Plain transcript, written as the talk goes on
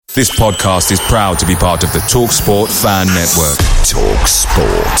This podcast is proud to be part of the TalkSport Fan Network.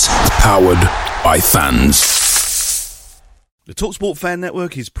 TalkSport. Powered by fans. The TalkSport Fan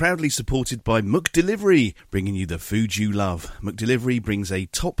Network is proudly supported by McDelivery, bringing you the food you love. McDelivery brings a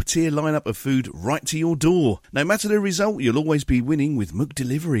top-tier lineup of food right to your door. No matter the result, you'll always be winning with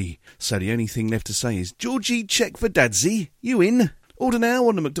McDelivery. So the only thing left to say is, Georgie, check for Dadsy. You in? Order now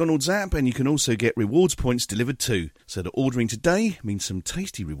on the McDonald's app, and you can also get rewards points delivered too. So that ordering today means some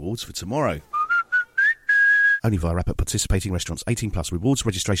tasty rewards for tomorrow. Only via app at participating restaurants. 18 plus. Rewards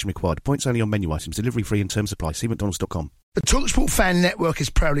registration required. Points only on menu items. Delivery free and terms apply. See mcdonalds.com. The TalkSport Fan Network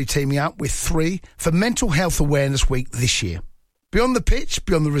is proudly teaming up with 3 for Mental Health Awareness Week this year. Beyond the pitch,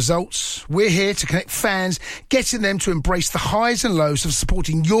 beyond the results, we're here to connect fans, getting them to embrace the highs and lows of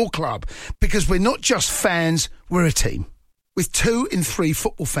supporting your club, because we're not just fans, we're a team. With 2 in 3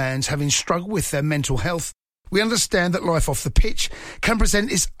 football fans having struggled with their mental health, we understand that life off the pitch can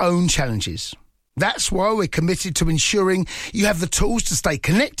present its own challenges. That's why we're committed to ensuring you have the tools to stay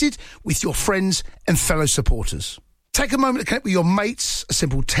connected with your friends and fellow supporters. Take a moment to connect with your mates. A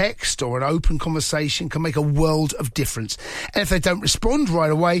simple text or an open conversation can make a world of difference. And if they don't respond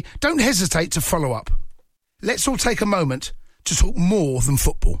right away, don't hesitate to follow up. Let's all take a moment to talk more than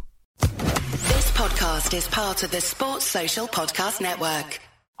football. This podcast is part of the Sports Social Podcast Network.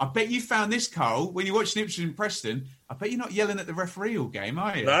 I bet you found this, Carl, when you're watching Ipswich and Preston. I bet you're not yelling at the referee all game,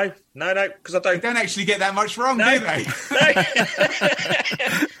 are you? No, because I don't. They don't actually get that much wrong, do they?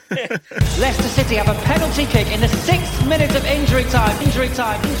 Leicester City have a penalty kick in the 6th minute of injury time.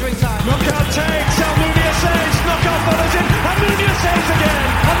 Knockout takes, Almunia saves, knockout follows in, Almunia saves again.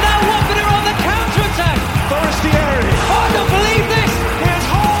 And now Watford are on the counter-attack. Forestieri. Oh, I don't believe this. Here's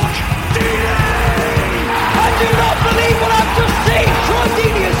Hawk. I do not believe what I've just seen. Troy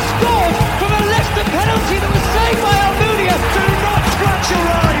Deeney has scored from a Leicester penalty that was saved by Almunia. Do not scratch your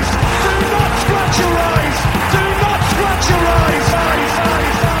eyes. Do not scratch your eyes. Do not scratch your eyes.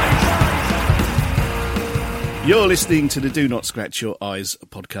 You're listening to the Do Not Scratch Your Eyes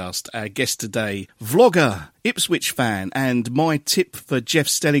podcast. Our guest today, vlogger, Ipswich fan, and my tip for Jeff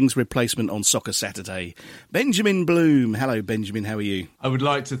Stelling's replacement on Soccer Saturday, Benjamin Bloom. Hello, Benjamin. How are you? I would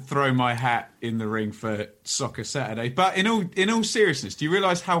like to throw my hat in the ring for Soccer Saturday. But in all seriousness, do you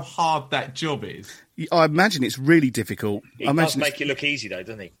realise how hard that job is? I imagine it's really difficult. He does make it look easy, though,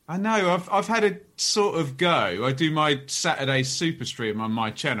 doesn't he? I know. I've had a sort of go. I do my Saturday super stream on my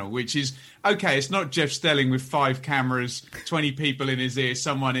channel, which is, okay, it's not Jeff Stelling with 5 cameras, 20 people in his ear,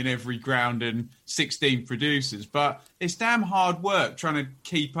 someone in every ground and 16 producers, but it's damn hard work trying to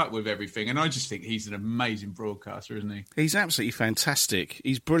keep up with everything, and I just think he's an amazing broadcaster, isn't he? He's absolutely fantastic.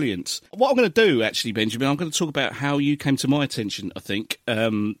 He's brilliant. What I'm going to do, actually, Benjamin, I'm going to talk about how you came to my attention, I think,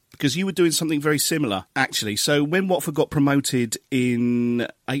 because you were doing something very similar, actually. So when Watford got promoted in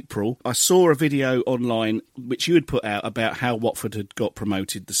April, I saw a video online which you had put out about how Watford had got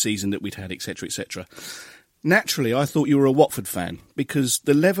promoted, the season that we'd had, etc., etc. Naturally, I thought you were a Watford fan because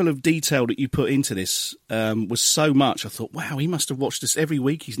the level of detail that you put into this was so much. I thought, wow, he must have watched this every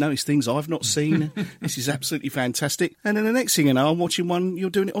week. He's noticed things I've not seen. This is absolutely fantastic. And then the next thing you know, I'm watching one, you're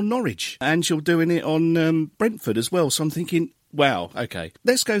doing it on Norwich and you're doing it on Brentford as well. So I'm thinking, wow, okay.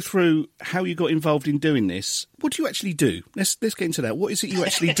 Let's go through how you got involved in doing this. What do you actually do? Let's get into that. What is it you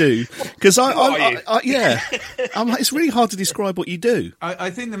actually do? Because it's really hard to describe what you do. I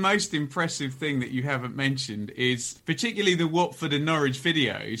think the most impressive thing that you haven't mentioned is particularly the Watford and Norwich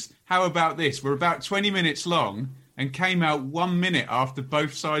videos. How about this? We're about 20 minutes long and came out 1 minute after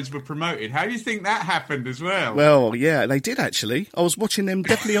both sides were promoted. How do you think that happened as well? Well, yeah, they did actually. I was watching them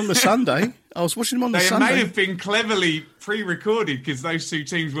definitely on the Sunday. They may have been cleverly pre-recorded because those 2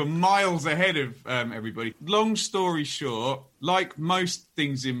 teams were miles ahead of everybody. Long story short, like most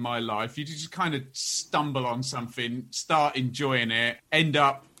things in my life, you just kind of stumble on something, start enjoying it, end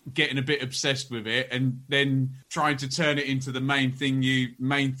up getting a bit obsessed with it, and then trying to turn it into the main thing you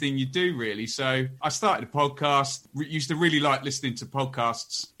do, really. So I started a podcast. Used to really like listening to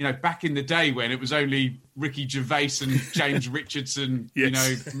podcasts, back in the day when it was only Ricky Gervais and James Richardson,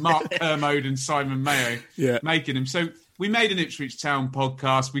 yes. Mark Kermode and Simon Mayo making them. So we made an Ipswich Town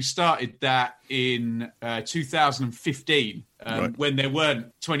podcast. We started that in 2015 when there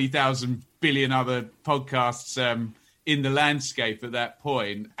weren't 20,000 billion other podcasts in the landscape at that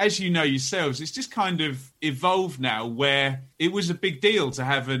point. As you know yourselves, it's just kind of evolved now where it was a big deal to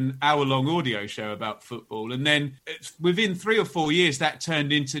have an hour-long audio show about football. And then within 3 or 4 years, that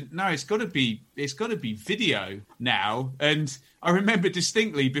turned into, no, it's got to be video now. And I remember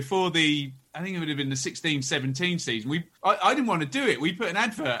distinctly before I think it would have been the 16-17 season, I didn't want to do it. We put an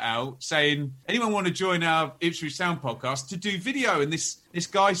advert out saying, anyone want to join our Ipswich Town podcast to do video? And this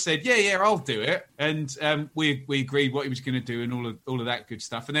guy said, yeah, I'll do it. And we agreed what he was going to do and all of that good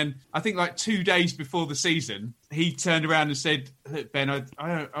stuff. And then I think like 2 days before the season, he turned around and said, "Look, Ben,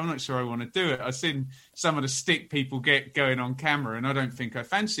 I'm not sure I want to do it. I've seen some of the stick people get going on camera and I don't think I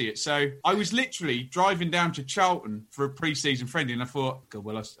fancy it." So I was literally driving down to Charlton for a pre-season friendly and I thought, God,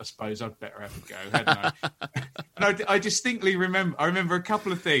 well, I suppose I'd better have a go, hadn't I? And I distinctly remember a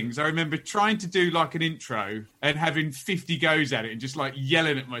couple of things. I remember trying to do like an intro and having 50 goes at it and just like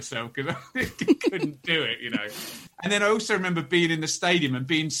yelling at myself because I couldn't do it, you know. And then I also remember being in the stadium and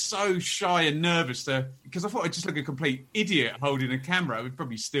being so shy and nervous because I thought I'd just look a complete idiot holding a camera. I would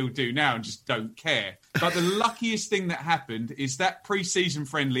probably still do now and just don't care. But the luckiest thing that happened is that pre-season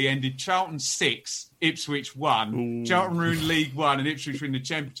friendly ended Charlton 6, Ipswich 1. Ooh. Charlton were in League 1 and Ipswich were in the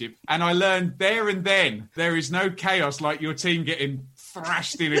Championship. And I learned there and then there is no chaos like your team getting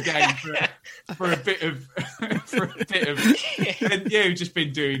thrashed in a game for a bit of and yeah, we've just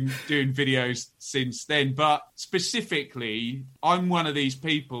been doing videos since then. But specifically, I'm one of these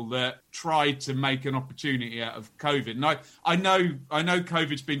people that tried to make an opportunity out of COVID. And I know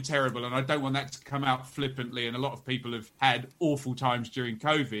COVID's been terrible and I don't want that to come out flippantly, and a lot of people have had awful times during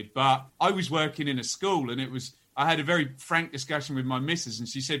COVID, but I was working in a school and I had a very frank discussion with my missus and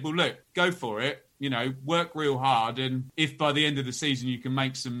she said, well, look, go for it. You know, work real hard, and if by the end of the season you can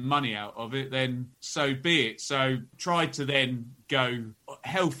make some money out of it, then so be it. So try to then go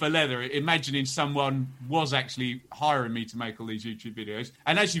hell for leather, imagining someone was actually hiring me to make all these YouTube videos.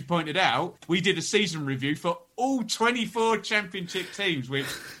 And as you pointed out, we did a season review for all 24 Championship teams, which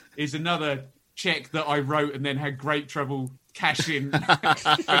is another check that I wrote and then had great trouble cashing when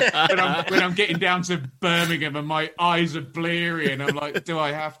I'm getting down to Birmingham and my eyes are bleary and I'm like, do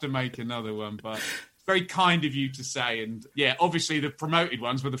I have to make another one? But it's very kind of you to say. And yeah, obviously the promoted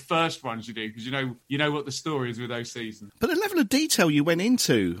ones were the first ones you do because you know what the story is with those seasons. But the level of detail you went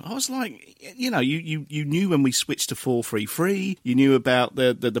into, I was like, you know, you knew when we switched to 4-3-3, you knew about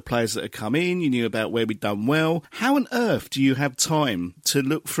the players that had come in, you knew about where we'd done well. How on earth do you have time to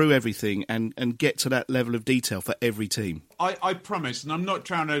look through everything and get to that level of detail for every team? I promise, and I'm not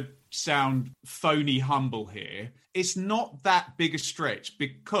trying to sound phony humble here, it's not that big a stretch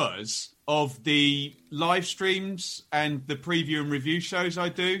because of the live streams and the preview and review shows I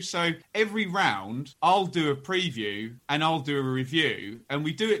do. So every round, I'll do a preview and I'll do a review, and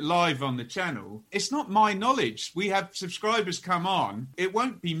we do it live on the channel. It's not my knowledge. We have subscribers come on. It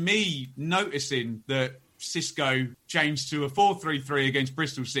won't be me noticing that Cisco changed to a 4-3-3 against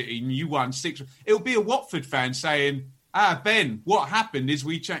Bristol City and you won 6. It'll be a Watford fan saying, Ben, what happened is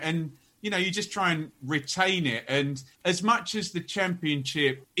we changed. And, you know, you just try and retain it. And as much as the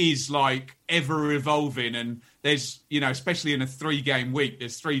Championship is like ever evolving and there's, you know, especially in a 3-game week,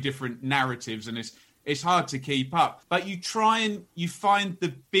 there's 3 different narratives and it's hard to keep up. But you try and you find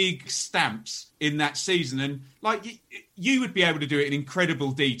the big stamps in that season. And like you would be able to do it in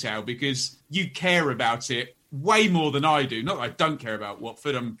incredible detail because you care about it way more than I do. Not that I don't care about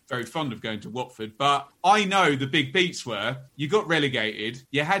Watford. I'm very fond of going to Watford. But I know the big beats were you got relegated,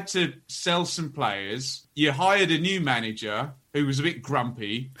 you had to sell some players, you hired a new manager who was a bit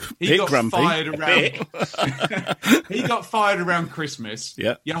grumpy. He got fired around Christmas.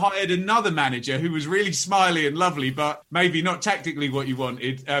 Yeah. You hired another manager who was really smiley and lovely, but maybe not tactically what you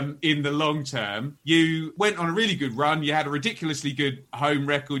wanted in the long term. You went on a really good run. You had a ridiculously good home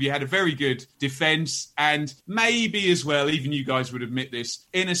record. You had a very good defence. And maybe as well, even you guys would admit this,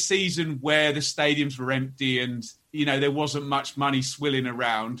 in a season where the stadiums were empty and, you know, there wasn't much money swilling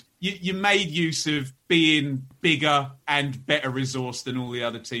around, you made use of being bigger and better resourced than all the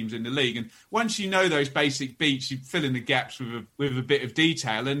other teams in the league. And once you know those basic beats, you fill in the gaps with a bit of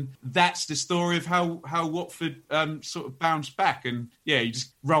detail. And that's the story of how Watford sort of bounced back. And yeah, you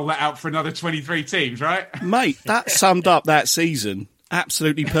just roll that out for another 23 teams, right? Mate, that summed up that season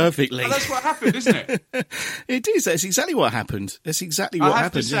absolutely perfectly. Well, that's what happened, isn't it? It is. That's exactly what happened. That's exactly what happened. I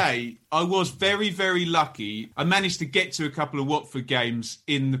have to say, I was very, very lucky. I managed to get to a couple of Watford games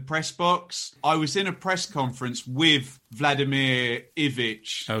in the press box. I was in a press conference with Vladimir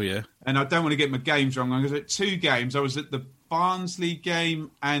Ivic. Oh, yeah. And I don't want to get my games wrong. I was at 2 games. I was at the Barnsley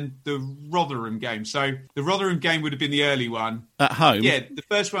game and the Rotherham game. So the Rotherham game would have been the early one. At home? Yeah, the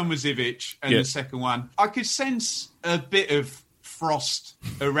first one was Ivic and the second one. I could sense a bit of frost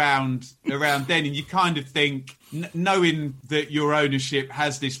around then, and you kind of think, knowing that your ownership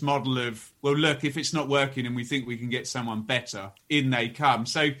has this model of, well, look, if it's not working and we think we can get someone better, in they come.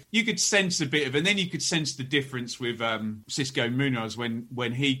 So you could sense a bit of, and then you could sense the difference with Cisco Munoz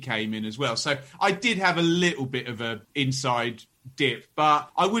when he came in as well. So I did have a little bit of a inside dip, but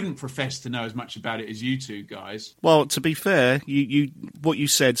I wouldn't profess to know as much about it as you two guys. Well, to be fair, you what you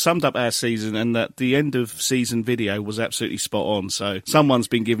said summed up our season, and that the end of season video was absolutely spot on. So someone's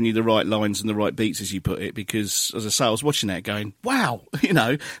been giving you the right lines and the right beats, as you put it, because as I say, I was watching that going, wow, you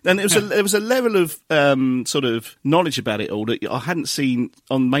know. And there was a level of sort of knowledge about it all that I hadn't seen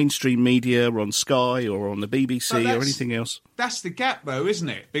on mainstream media or on Sky or on the BBC or anything else. That's the gap, though, isn't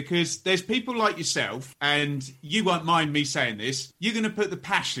it? Because there's people like yourself, and you won't mind me saying this, you're going to put the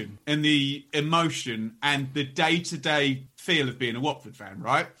passion and the emotion and the day-to-day feel of being a Watford fan,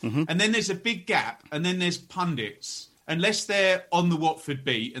 right? Mm-hmm. And then there's a big gap, and then there's pundits. Unless they're on the Watford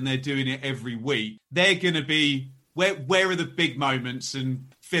beat and they're doing it every week, they're going to be, where are the big moments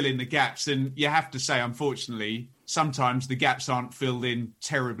and fill in the gaps? And you have to say, unfortunately, sometimes the gaps aren't filled in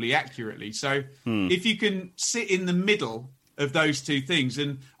terribly accurately. So if you can sit in the middle of those two things,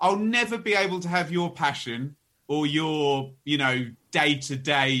 and I'll never be able to have your passion or your,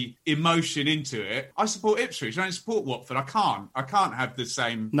 day-to-day emotion into it. I support Ipswich. I don't support Watford. I can't have the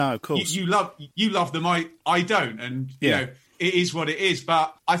same. No, of course. You love them. I don't. And, it is what it is.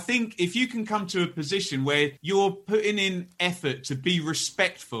 But I think if you can come to a position where you're putting in effort to be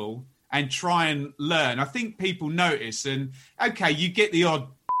respectful and try and learn, I think people notice. And, okay, you get the odd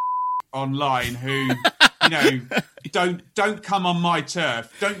online who... don't come on my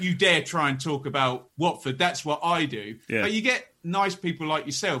turf. Don't you dare try and talk about Watford. That's what I do. Yeah. But you get nice people like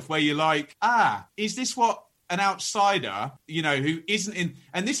yourself where you're like, is this what an outsider, who isn't in...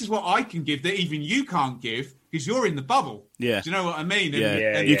 And this is what I can give that even you can't give because you're in the bubble. Yeah. Do you know what I mean?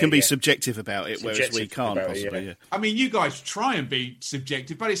 And you can be subjective about it, whereas we can't possibly. Yeah. I mean, you guys try and be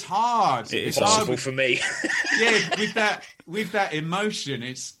subjective, but it's hard. It's possible for me. With that emotion,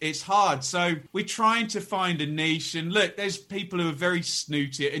 it's hard. So we're trying to find a niche. And look, there's people who are very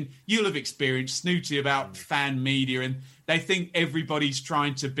snooty, and you'll have experienced snooty about fan media, and they think everybody's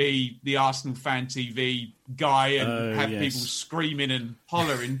trying to be the Arsenal Fan TV guy and have people screaming and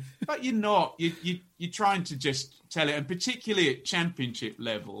hollering, but you're not. You're trying to just tell it, and particularly at Championship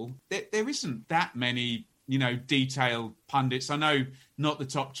level, there isn't that many, detailed pundits. I know not the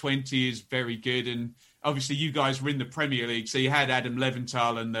top 20 is very good, and obviously you guys were in the Premier League, so you had Adam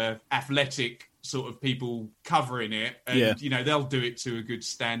Leventhal and the Athletic sort of people covering it, and they'll do it to a good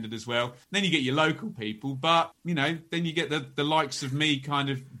standard as well. Then you get your local people, but then you get the likes of me kind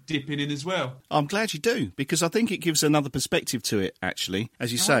of dipping in as well. I'm glad you do, because I think it gives another perspective to it. Actually,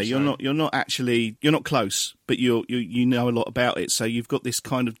 as you say, you're not close, but you know a lot about it, so you've got this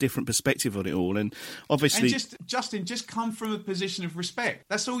kind of different perspective on it all. And obviously, and Justin, just come from a position of respect.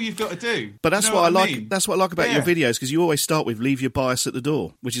 That's all you've got to do. But that's what I like. That's what I like about your videos, because you always start with "leave your bias at the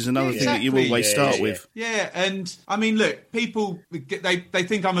door," which is another thing that you always start with. Yeah, and I mean, look, people they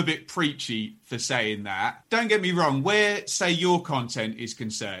think I'm a bit preachy for saying that. Don't get me wrong. Where, say, your content is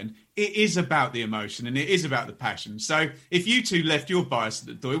concerned, it is about the emotion and it is about the passion. So if you two left your bias at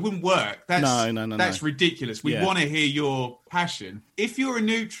the door, it wouldn't work. That's ridiculous. We want to hear your passion. If you're a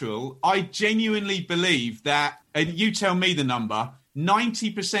neutral, I genuinely believe that, and you tell me the number,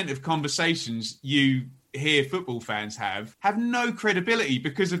 90% of conversations you hear football fans have no credibility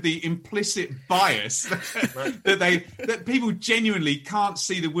because of the implicit bias that people genuinely can't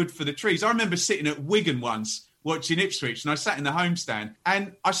see the wood for the trees. I remember sitting at Wigan once watching Ipswich, and I sat in the homestand,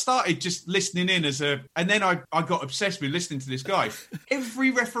 and I started just listening in and then I got obsessed with listening to this guy.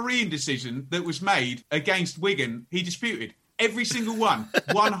 Every refereeing decision that was made against Wigan, he disputed. Every single one,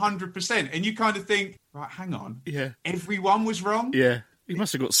 100%. And you kind of think, right, hang on. Yeah. Everyone was wrong? Yeah. He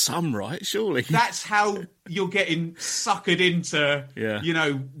must have got some right, surely. That's how you're getting suckered into,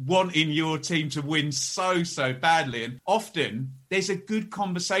 wanting your team to win so badly. And often there's a good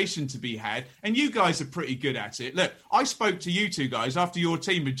conversation to be had. And you guys are pretty good at it. Look, I spoke to you two guys after your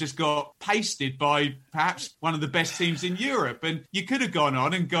team had just got pasted by perhaps one of the best teams in Europe. And you could have gone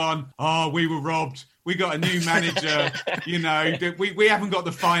on and gone, we were robbed. We got a new manager, we haven't got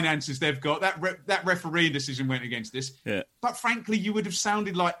the finances they've got. That refereeing decision went against this. Yeah. But frankly, you would have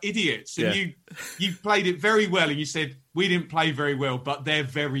sounded like idiots. And you played it very well, and you said, we didn't play very well, but they're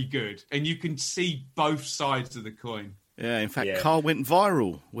very good. And you can see both sides of the coin. Yeah, in fact, Carl went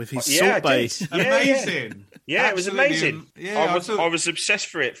viral with his Salt Bay. Amazing. Yeah, it was amazing. Yeah, I was obsessed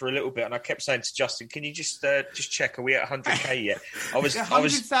for it for a little bit, and I kept saying to Justin, "Can you just check? Are we at 100k yet?" I was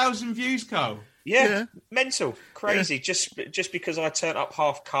 100,000 views, Carl. Yeah, mental, crazy. Yeah. Just because I turned up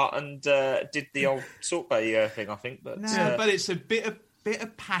half cut and did the old Salt Bay thing, I think. But but it's a bit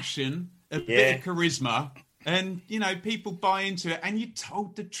of passion, a bit of charisma. And, people buy into it. And you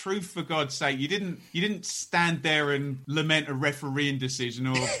told the truth, for God's sake. You didn't stand there and lament a refereeing decision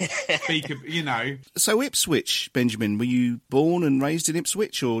or speak, So Ipswich, Benjamin, were you born and raised in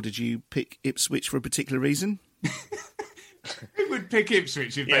Ipswich, or did you pick Ipswich for a particular reason? Who would pick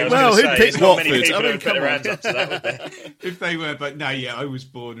Ipswich if they were? Well, who'd pick Watford? Put their hands up to that, would they? If they were, but no, I was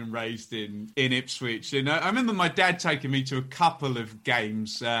born and raised in Ipswich. And I remember my dad taking me to a couple of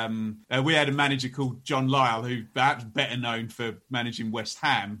games. We had a manager called John Lyle, who perhaps better known for managing West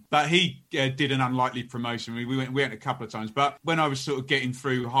Ham, but he did an unlikely promotion. We went a couple of times. But when I was sort of getting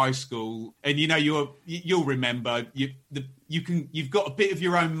through high school, and you'll remember you've got a bit of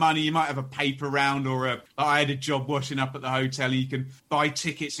your own money. You might have a paper round, or I had a job washing up at the hotel, and you can buy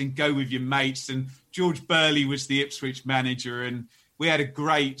tickets and go with your mates. And George Burley was the Ipswich manager, and we had a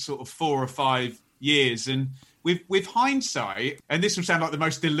great sort of 4 or 5 years. And with hindsight, and this will sound like the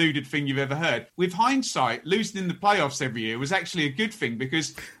most deluded thing you've ever heard, with hindsight, losing in the playoffs every year was actually a good thing,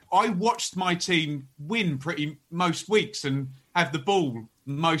 because I watched my team win pretty most weeks and have the ball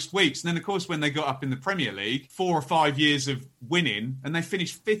most weeks. And then, of course, when they got up in the Premier League, 4 or 5 years of winning, and they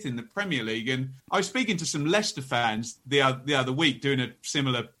finished 5th in the Premier League. And I was speaking to some Leicester fans the other week, doing a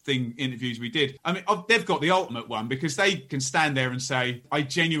similar thing, interviews we did. I mean, they've got the ultimate one, because they can stand there and say, I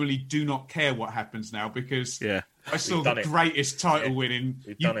genuinely do not care what happens now, because I saw the greatest title winning.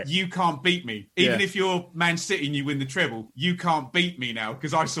 You can't beat me. Even if you're Man City and you win the treble, you can't beat me now,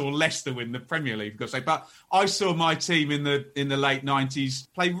 because I saw Leicester win the Premier League. But I saw my team in the late 90s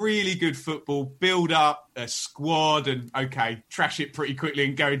play really good football, build up a squad, and trash it pretty quickly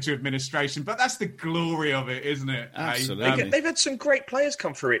and go into administration. But that's the glory of it, isn't it? Absolutely. They've had some great players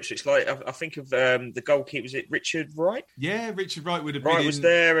come through Ipswich. Like I think of the goalkeeper, was it Richard Wright? Yeah, Richard Wright would have been. Wright was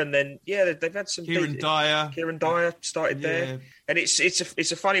there, and then they've had some. Kieran Dyer started there, and it's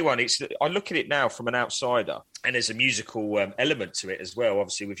a funny one. I look at it now from an outsider, and there's a musical element to it as well.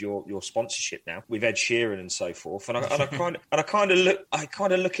 Obviously, with your sponsorship now with Ed Sheeran and so forth, and I kind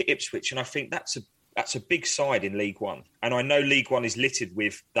of look at Ipswich, and I think that's a big side in League One, and I know League One is littered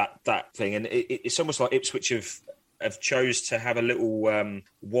with that thing, and it's almost like Ipswich have chose to have a little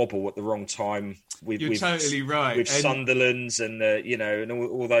wobble at the wrong time. You're totally right. With Sunderland's and and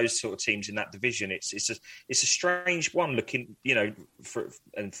all those sort of teams in that division, it's a strange one looking, for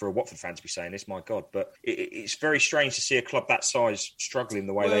a Watford fan to be saying this, my God, but it's very strange to see a club that size struggling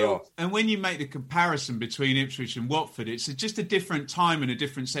the way they are. And when you make the comparison between Ipswich and Watford, it's just a different time and a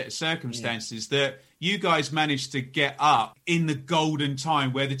different set of circumstances that you guys managed to get up in the golden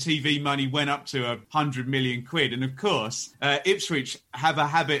time where the TV money went up to 100 million quid. And of course, Ipswich have a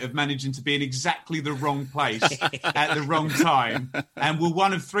habit of managing to be in exactly the wrong place at the wrong time, and were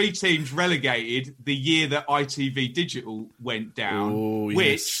one of 3 teams relegated the year that ITV Digital went down,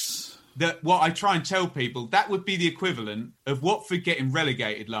 what I try and tell people, that would be the equivalent of Watford getting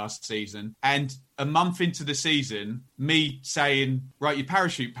relegated last season, and a month into the season, me saying, right, your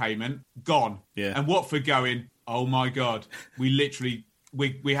parachute payment, gone. Yeah. And Watford going, oh my God, we literally...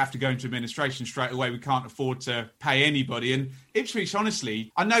 We have to go into administration straight away. We can't afford to pay anybody. And Ipswich,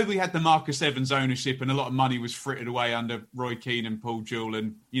 honestly, I know we had the Marcus Evans ownership and a lot of money was frittered away under Roy Keane and Paul Jewell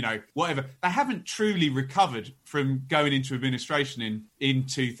and, whatever. They haven't truly recovered from going into administration in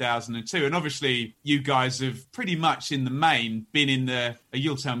 2002. And obviously, you guys have pretty much in the main been in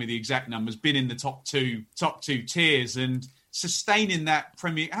you'll tell me the exact numbers, been in the top two tiers, and sustaining that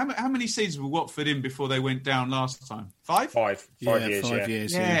Premier... How many seasons were Watford in before they went down last time? 5? 5 years. 5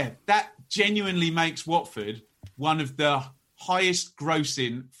 years. Yeah, that genuinely makes Watford one of the highest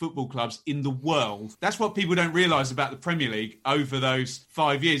grossing football clubs in the world. That's what people don't realise about the Premier League over those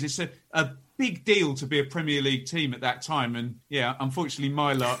 5 years. It's a big deal to be a Premier League team at that time. And unfortunately,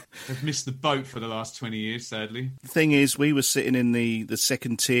 my lot have missed the boat for the last 20 years, sadly. The thing is, we were sitting in the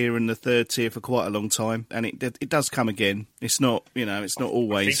second tier and the third tier for quite a long time, and it does come again. It's not, it's not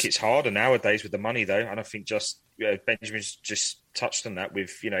always. I think it's harder nowadays with the money, though, and I think Benjamin's just touched on that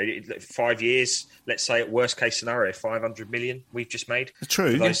with 5 years. Let's say at worst case scenario, 500 million we've just made.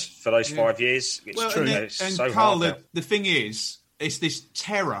 True. For those 5 years, it's true. And so Carl, hard. The thing is, it's this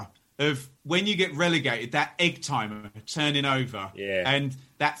terror of when you get relegated, that egg timer turning over, and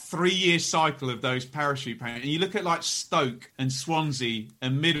that 3-year cycle of those parachute payments. And you look at like Stoke and Swansea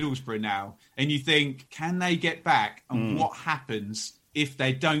and Middlesbrough now, and you think, can they get back? And what happens if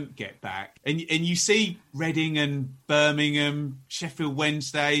they don't get back? And you see Reading and Birmingham, Sheffield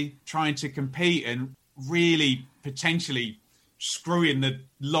Wednesday trying to compete and really potentially screwing the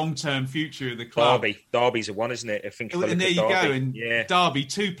long-term future of the club. Derby's a one, isn't it? I think. And there you go. And Derby,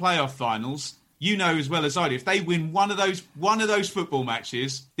 2 playoff finals. You know as well as I do, if they win one of those football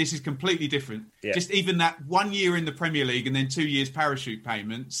matches, this is completely different. Yeah. Just even that 1 year in the Premier League and then 2 years parachute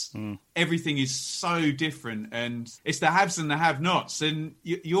payments, everything is so different. And it's the haves and the have-nots. And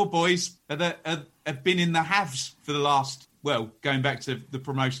your boys have been in the haves for the last, going back to the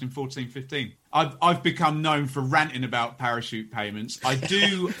promotion in 14-15. I've become known for ranting about parachute payments.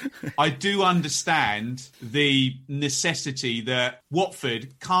 I do understand the necessity that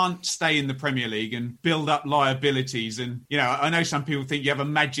Watford can't stay in the Premier League and build up liabilities. And, I know some people think you have a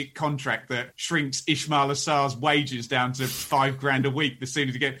magic contract that shrinks Ismail Assar's wages down to $5,000 a week the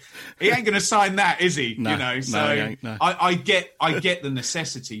sooner you get. He ain't going to sign that, is he? No, no. I get the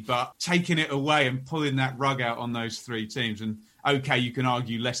necessity, but taking it away and pulling that rug out on those 3 teams and. Okay, you can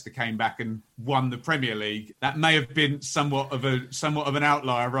argue Leicester came back and won the Premier League. That may have been somewhat of an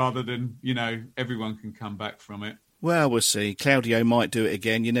outlier rather than, everyone can come back from it. Well, we'll see. Claudio might do it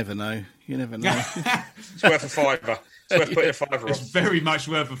again. You never know. It's worth a fiver. It's worth putting a fiver on. It's very much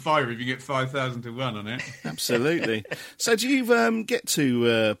worth a fiver if you get 5,000 to 1 on it. Absolutely. So do you get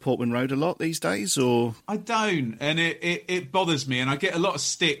to Portman Road a lot these days, or? I don't, and it bothers me, and I get a lot of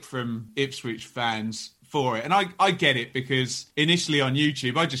stick from Ipswich fans for it. And I get it, because initially on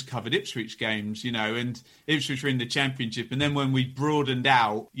YouTube, I just covered Ipswich games, and Ipswich were in the Championship. And then when we broadened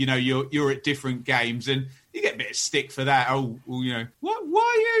out, you're at different games and you get a bit of stick for that. Oh, well,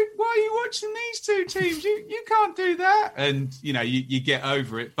 why are you watching these 2 teams? You can't do that. And, you get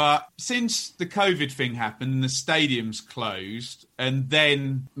over it. But since the COVID thing happened and the stadiums closed, and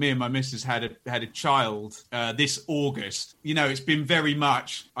then me and my missus had a child this August, it's been very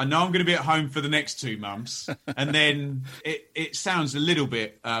much, I know I'm going to be at home for the next 2 months. And then it sounds a little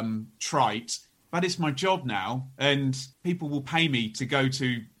bit trite, but it's my job now. And people will pay me to go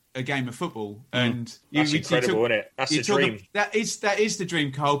to a game of football, and that's incredible, isn't it? That's the dream. That is the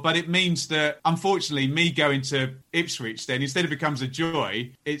dream, Cole. But it means that, unfortunately, me going to Ipswich, then instead of becomes a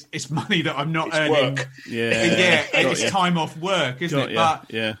joy, it's money that I'm not earning. Work. It's time off work, isn't it? But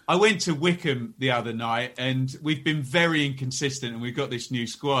I went to Wickham the other night, and we've been very inconsistent, and we've got this new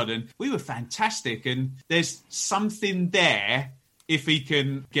squad, and we were fantastic. And there's something there if he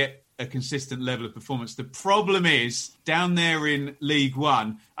can get a consistent level of performance. The problem is down there in League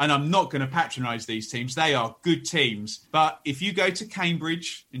One, and I'm not going to patronise these teams, they are good teams, but if you go to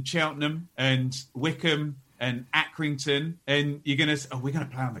Cambridge and Cheltenham and Wickham and Accrington, and we're going to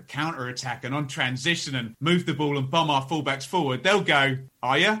play on the counter-attack and on transition and move the ball and bomb our fullbacks forward, they'll go,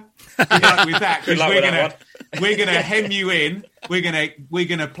 are you? Good luck with that, because we're going to hem you in. We're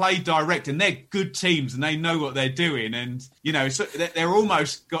gonna play direct, and they're good teams, and they know what they're doing. And so they're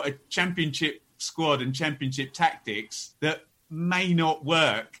almost got a Championship squad and Championship tactics that may not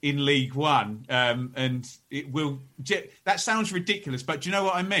work in League One, and it will. That sounds ridiculous, but do you know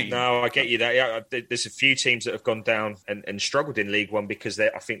what I mean? No, I get you. That there's a few teams that have gone down and struggled in League One because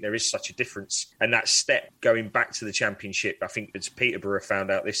I think there is such a difference, and that step going back to the Championship, I think it's Peterborough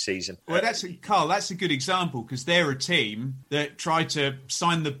found out this season. Well, Carl. That's a good example, because they're a team that tried to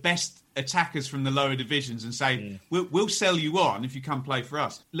sign the best attackers from the lower divisions and say, we'll sell you on if you come play for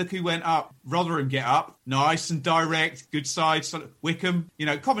us. Look who went up. Rotherham get up. Nice and direct. Good side. Wickham.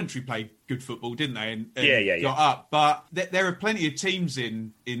 Coventry played good football, didn't they? And got up. But there are plenty of teams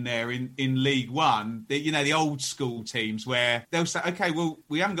in there in League One, the old school teams, where they'll say, okay, well,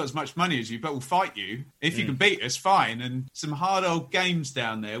 we haven't got as much money as you, but we'll fight you. If you can beat us, fine. And some hard old games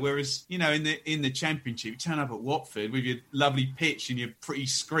down there. Whereas, in the Championship, you turn up at Watford with your lovely pitch and your pretty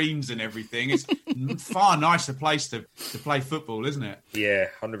screens and everything. It's far nicer place to play football, isn't it? Yeah,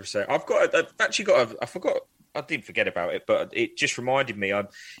 100%. I didn't forget about it, but it just reminded me.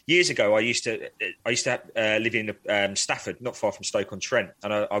 Years ago, I used to live in Stafford, not far from Stoke-on-Trent,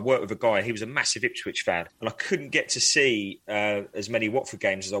 and I worked with a guy. He was a massive Ipswich fan, and I couldn't get to see as many Watford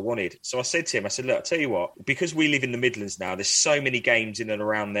games as I wanted. So I said to him, look, I'll tell you what, because we live in the Midlands now, there's so many games in and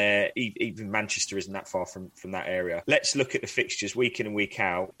around there. Even Manchester isn't that far from that area. Let's look at the fixtures week in and week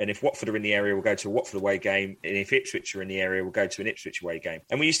out, and if Watford are in the area, we'll go to a Watford away game, and if Ipswich are in the area, we'll go to an Ipswich away game.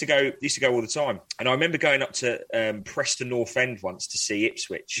 And we used to go all the time. And I remember going up to Preston North End once to see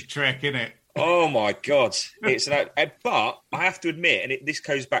Ipswich. Trek, innit? Oh my God! It's but I have to admit, and this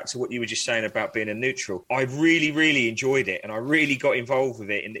goes back to what you were just saying about being a neutral. I really, really enjoyed it, and I really got involved with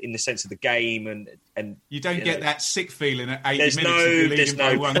it in the sense of the game. And you don't get that sick feeling at 80 minutes. There's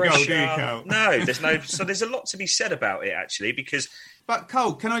no one pressure. Goal, do you, Cole? No, there's no. So there's a lot to be said about it, actually, because. But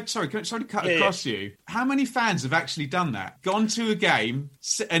Cole, can I cut across you? How many fans have actually done that? Gone to a game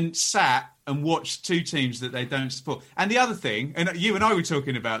and sat and watch two teams that they don't support. And the other thing, and you and I were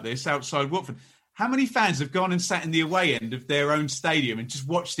talking about this outside Watford, how many fans have gone and sat in the away end of their own stadium and just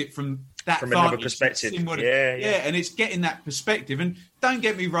watched it from another perspective? Yeah, and it's getting that perspective. And don't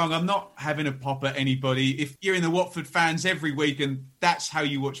get me wrong, I'm not having a pop at anybody. If you're in the Watford fans every week and that's how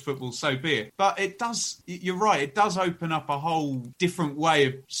you watch football, so be it. But it does, you're right, it does open up a whole different way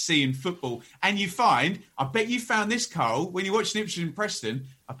of seeing football. And you find, I bet you found this, Carl, when you're watching Ipswich and Preston,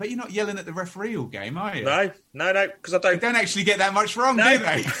 I bet you're not yelling at the referee all game, are you? No, because I don't. They don't actually get that much wrong, do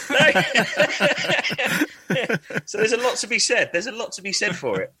they? No. So there's a lot to be said. There's a lot to be said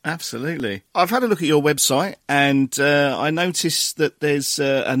for it. Absolutely. I've had a look at your website, and I noticed that there's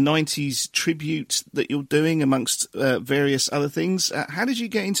a 90s tribute that you're doing amongst various other things. How did you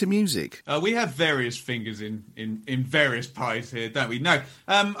get into music? We have various fingers in various pies here, don't we? No,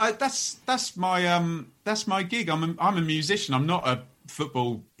 that's my gig. I'm a musician. I'm not a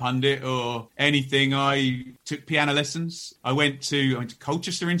football pundit or anything. I took piano lessons. I went to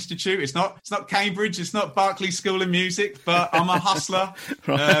Colchester Institute. It's not Cambridge. It's not Berklee School of Music, but I'm a hustler.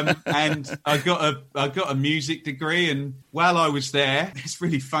 Right. And I got a music degree. And while I was there, it's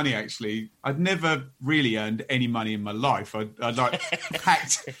really funny actually. I'd never really earned any money in my life. I like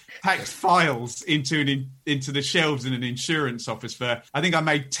packed files into the shelves in an insurance office for. I think I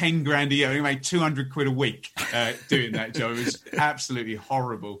made 10 grand a year. I made 200 quid a week doing that job. It was absolutely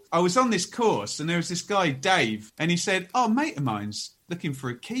horrible. I was on this course and there was this guy, Dave, and he said, "Oh, mate of mine's looking for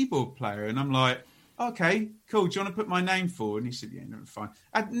a keyboard player." And I'm like, "Okay, cool. Do you want to put my name forward?" And he said, "Yeah, no, fine."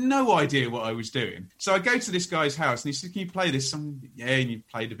 I had no idea what I was doing. So I go to this guy's house and he said, "Can you play this song?" Yeah, and he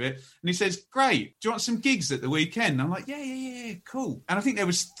played a bit. And he says, "Great. Do you want some gigs at the weekend?" And I'm like, yeah, cool. And I think there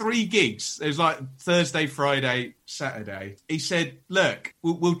was 3 gigs. It was like Thursday, Friday, Saturday. He said, "Look,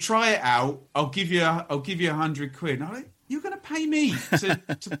 we'll try it out. I'll give you 100 quid." And I'm like, "You're going to pay me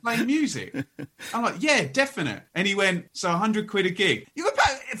to play music?" I'm like, "Yeah, definite." And he went, "So 100 quid a gig?" "You got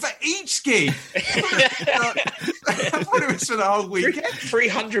pay for each gig?" I thought it was for the whole weekend.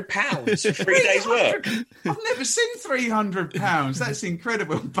 £300 for 3 days' work. I've never seen £300. That's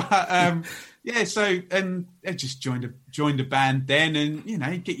incredible. But yeah, so and I just joined a band then, and you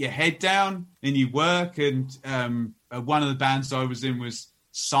get your head down and you work. And one of the bands I was in was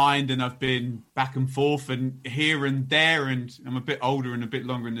signed, and I've been back and forth and here and there, and I'm a bit older and a bit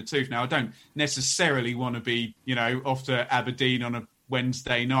longer in the tooth now. I don't necessarily want to be off to Aberdeen on a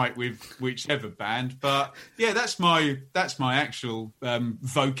Wednesday night with whichever band, but yeah, that's my actual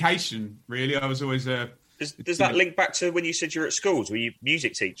vocation really. I was always does that link back to when you said you were at schools? Were you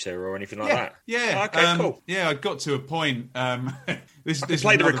music teacher or anything like that? Yeah. Okay, cool. Yeah, I got to a point. This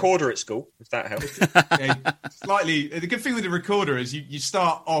played the recorder at school, if that helps. Slightly. The good thing with the recorder is you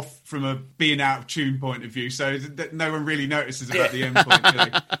start off from a being out of tune point of view, so that no one really notices about the end point. Do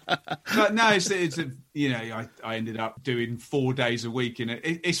they? But no, I ended up doing 4 days a week, and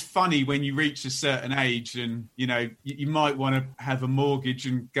it's funny when you reach a certain age, and you might want to have a mortgage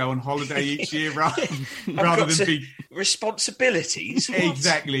and go on holiday each year rather than be responsibilities.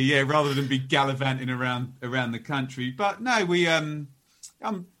 Exactly, yeah, rather than be gallivanting around the country. But no, we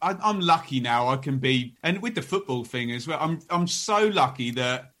I'm lucky now. I can be, and with the football thing as well. I'm so lucky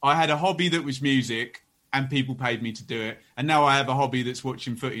that I had a hobby that was music, and people paid me to do it. And now I have a hobby that's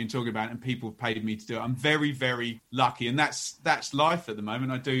watching footy and talking about it, and people paid me to do it. I'm very, very lucky, and that's life at the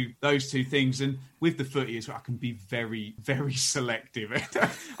moment. I do those two things, and with the footy as well, I can be very, very selective.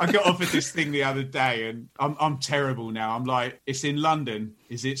 I got offered this thing the other day, and I'm terrible now. I'm like, it's in London.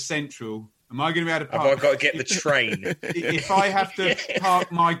 Is it central? Am I going to be able to park? Have I got to get the train? If I have to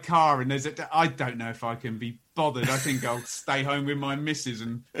park my car and I don't know if I can be bothered. I think I'll stay home with my missus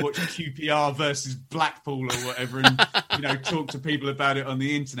and watch QPR versus Blackpool or whatever, and talk to people about it on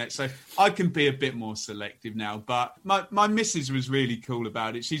the internet. So I can be a bit more selective now. But my missus was really cool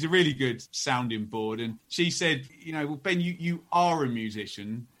about it. She's a really good sounding board, and she said, well, Ben, you are a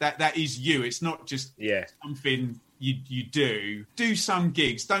musician. That is you. It's not just something you do some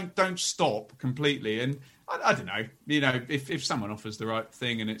gigs. Don't stop completely. And I don't know, if someone offers the right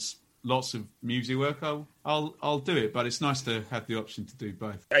thing and it's lots of music work, I'll do it. But it's nice to have the option to do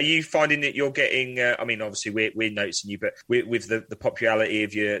both. Are you finding that you're getting? Obviously we're noticing you, but with the popularity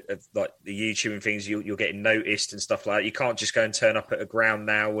of like the YouTube and things, you're getting noticed and stuff like that. You can't just go and turn up at a ground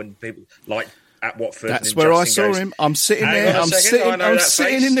now when people like at Watford. That's where I saw him. I'm sitting there. I'm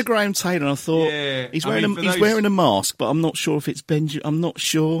sitting in the ground table, and I thought he's wearing a mask, but I'm not sure if it's Benji. I'm not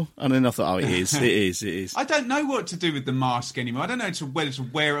sure. And then I thought, it is. It is. I don't know what to do with the mask anymore. I don't know whether to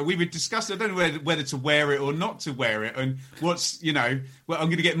wear it. We were discussing. I don't know whether to wear it or not to wear it, and I'm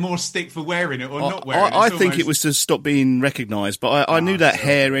going to get more stick for wearing it or not wearing it. I think it was to stop being recognised, but I knew that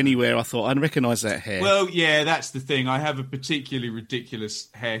hair anywhere. I thought I'd recognise that hair. Well, yeah, that's the thing. I have a particularly ridiculous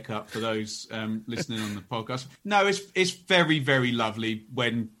haircut for those listening on the podcast. No, it's very, very lovely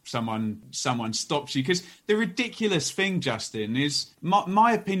when someone stops you, because the ridiculous thing, Justin, is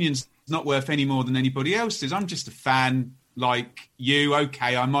my opinion's not worth any more than anybody else's. I'm just a fan like you.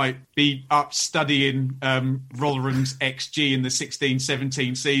 Okay, I might be up studying Rotherham's XG in the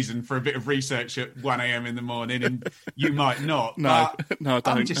 16-17 season for a bit of research at 1 a.m. in the morning, and you might not. No, I don't.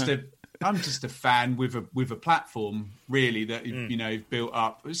 I'm just a fan with a platform, really, that you've built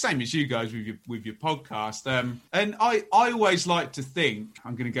up. Same as you guys with your podcast. And I always like to think,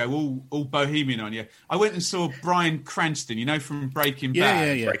 I'm going to go all bohemian on you. I went and saw Bryan Cranston, from Breaking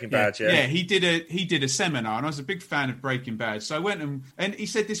Bad. Yeah. Breaking Bad. Yeah, he did a seminar, and I was a big fan of Breaking Bad. So I went and he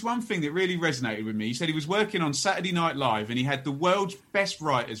said this one thing that really resonated with me. He said he was working on Saturday Night Live, and he had the world's best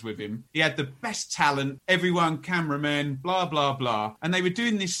writers with him. He had the best talent, everyone, cameramen, blah blah blah, and they were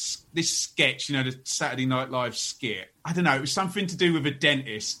doing this sketch, the Saturday Night Live skit. I don't know, it was something to do with a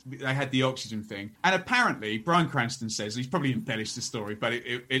dentist. They had the oxygen thing. And apparently, Bryan Cranston says, he's probably embellished the story, but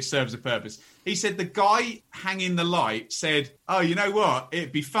it serves a purpose. He said the guy hanging the light said, oh, you know what?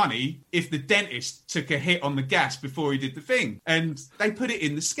 It'd be funny if the dentist took a hit on the gas before he did the thing. And they put it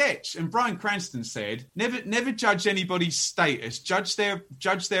in the sketch. And Bryan Cranston said, never judge anybody's status, judge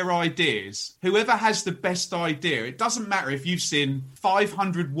their ideas. Whoever has the best idea, it doesn't matter if you've seen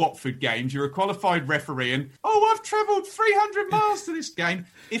 500 Watford games, you're a qualified referee, and, I've travelled 300 miles to this game.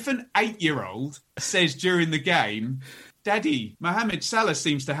 If an 8-year-old says during the game, Daddy, Mohamed Salah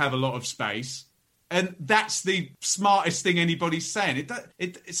seems to have a lot of space, and that's the smartest thing anybody's saying.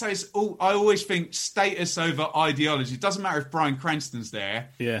 I always think status over ideology. It doesn't matter if Bryan Cranston's there.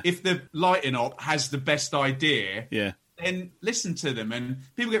 Yeah. If the lighting op has the best idea, then listen to them. And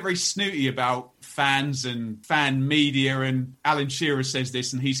people get very snooty about fans and fan media, and Alan Shearer says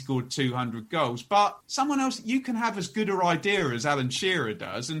this, and he scored 200 goals. But someone else, you can have as good an idea as Alan Shearer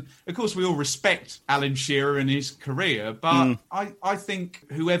does. And of course, we all respect Alan Shearer and his career. But I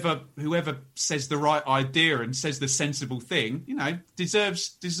think whoever says the right idea and says the sensible thing,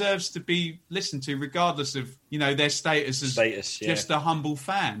 deserves to be listened to, regardless of their status as just a humble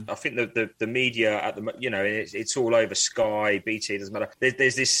fan. I think the media at the it's all over Sky, BT, it doesn't matter.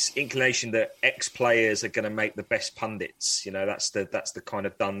 There's this inclination that ex-players are going to make the best pundits. That's the kind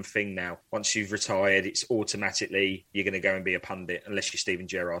of done thing now. Once you've retired, it's automatically you're going to go and be a pundit, unless you're Steven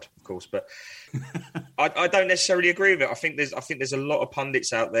Gerrard, of course. But I don't necessarily agree with it. I think there's a lot of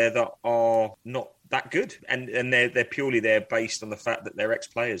pundits out there that are not that good, and they're purely there based on the fact that they're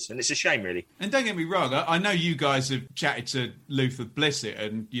ex-players, and it's a shame, really. And don't get me wrong, I know you guys have chatted to Luther Blissett,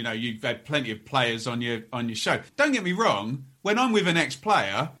 and you've had plenty of players on your show. Don't get me wrong, when I'm with an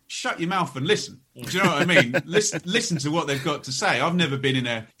ex-player, shut your mouth and listen. Do you know what I mean? Listen to what they've got to say. I've never been in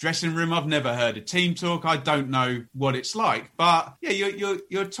a dressing room. I've never heard a team talk. I don't know what it's like. But yeah,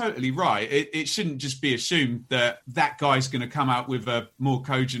 you're totally right. It shouldn't just be assumed that guy's going to come out with a more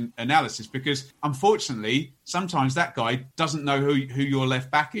cogent analysis, because unfortunately, sometimes that guy doesn't know who your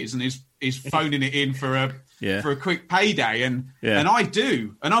left back is, and is phoning it in for a quick payday, and I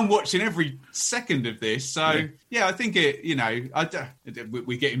do, and I'm watching every second of this. So I think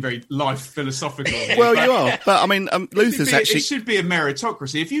we're getting very life philosophical here. Well, you are, but I mean, Luther's it should be a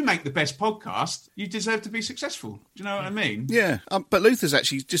meritocracy. If you make the best podcast, you deserve to be successful. Do you know what I mean? Yeah, but Luther's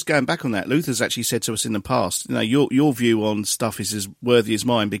actually, just going back on that, Luther's actually said to us in the past, your view on stuff is as worthy as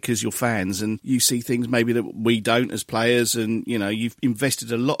mine, because you're fans and you see things maybe that we don't as players, and you've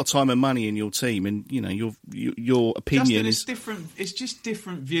invested a lot of time and money in your team, and your opinion is different. It's just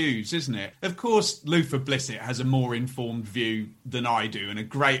different views, isn't it? Of course, Luther Blissett has a more informed view than I do, and a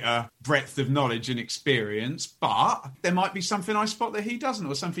greater breadth of knowledge and experience, but there might be something I spot that he doesn't,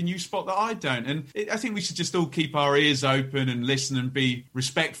 or something you spot that I don't. And I think we should just all keep our ears open and listen and be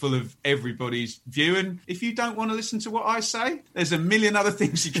respectful of everybody's view. And if you don't want to listen to what I say, there's a million other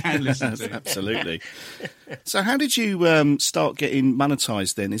things you can listen to. Absolutely. So how did you start getting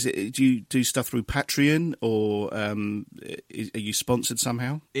monetised then? Do you do stuff through Patreon, or are you sponsored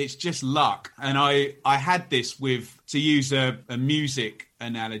somehow? It's just luck. And I had this with, to use a music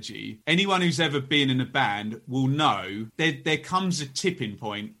analogy, anyone who's ever been in a band will know there comes a tipping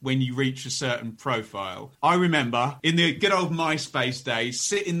point when you reach a certain profile. I remember in the good old MySpace days,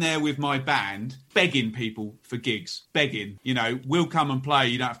 sitting there with my band, begging people for gigs, begging, we'll come and play,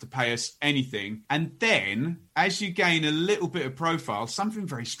 you don't have to pay us anything. And then as you gain a little bit of profile, something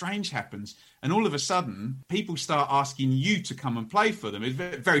very strange happens. And all of a sudden, people start asking you to come and play for them. It's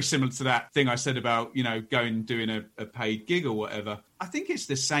very similar to that thing I said about, going and doing a paid gig or whatever. I think it's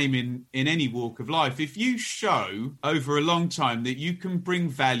the same in any walk of life. If you show over a long time that you can bring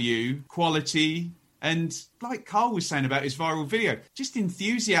value, quality, and like Carl was saying about his viral video, just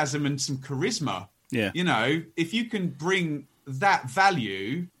enthusiasm and some charisma. Yeah. If you can bring that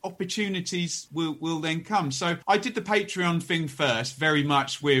value, opportunities will then come. So I did the Patreon thing first, very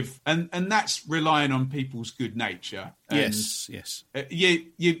much with, and that's relying on people's good nature. And yes.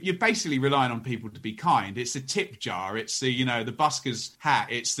 You're basically relying on people to be kind. It's a tip jar. It's the, the busker's hat.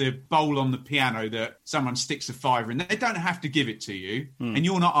 It's the bowl on the piano that someone sticks a $5 in. They don't have to give it to you, and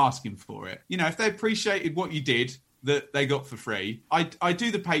you're not asking for it. If they appreciated what you did, that they got for free. I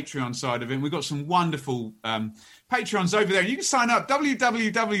do the Patreon side of it, and we've got some wonderful Patreons over there. You can sign up,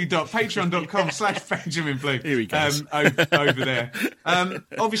 www.patreon.com/Benjamin Blue. Here he goes. Over there.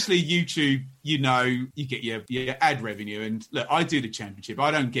 Obviously, YouTube, you get your ad revenue. And look, I do the championship.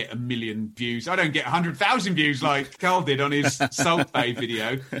 I don't get 1 million views. I don't get 100,000 views like Carl did on his Salt Bay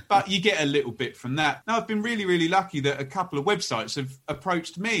video. But you get a little bit from that. Now, I've been really, really lucky that a couple of websites have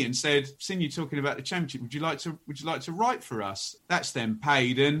approached me and said, "Seen you talking about the championship. Would you like to write for us?" That's then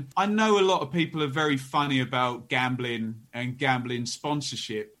paid. And I know a lot of people are very funny about gambling and gambling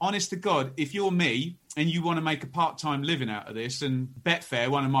sponsorship. Honest to God, if you're me and you want to make a part-time living out of this, and Betfair,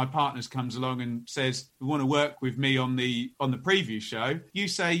 one of my partners, comes along and says, "We want to work with me on the preview show," you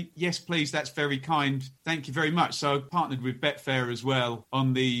say, "Yes, please, that's very kind. Thank you very much." So I partnered with Betfair as well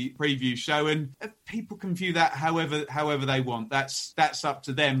on the preview show, and people can view that however they want. That's up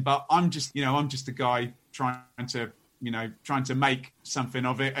to them. But I'm just a guy trying to make something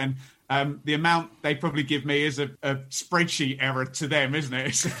of it. And the amount they probably give me is a spreadsheet error to them, isn't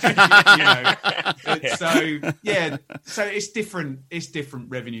it? So it's different. It's different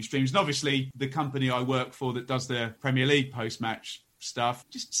revenue streams. And obviously the company I work for that does the Premier League post-match stuff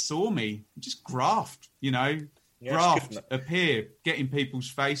just saw me, just graft, appear, get in people's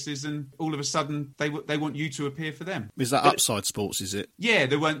faces, and all of a sudden they want you to appear for them. Is that Upside Sports? Is it? Yeah,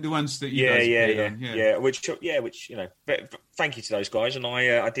 the ones that you guys Which thank you to those guys, and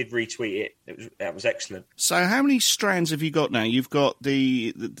I did retweet it. That was excellent. So, how many strands have you got now? You've got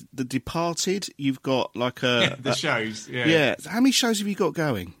the Departed. You've got like the shows. Yeah. How many shows have you got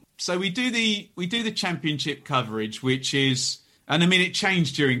going? So we do the championship coverage, which is. And I mean, it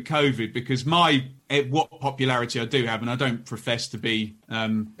changed during COVID because what popularity I do have, and I don't profess to be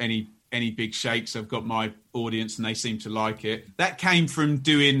any big shakes. I've got my audience and they seem to like it. That came from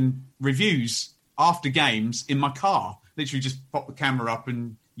doing reviews after games in my car. Literally just pop the camera up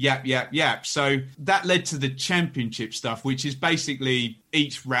and yap. So that led to the championship stuff, which is basically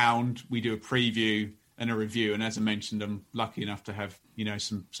each round we do a preview and a review. And as I mentioned, I'm lucky enough to have,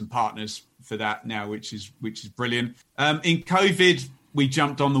 some partners for that now, which is brilliant. In COVID, we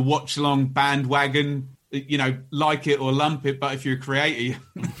jumped on the watch along bandwagon, like it or lump it. But if you're a creator,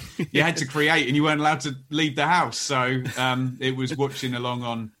 you had to create and you weren't allowed to leave the house. So it was watching along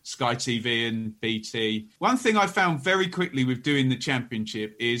on Sky TV and BT. One thing I found very quickly with doing the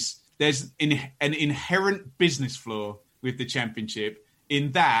championship is there's an inherent business flaw with the championship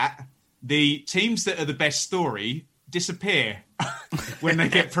in that the teams that are the best story disappear when they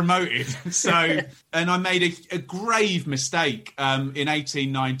get promoted. So, and I made a grave mistake in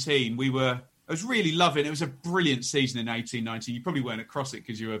 18-19. I was really loving it. It was a brilliant season in 18-19. You probably weren't across it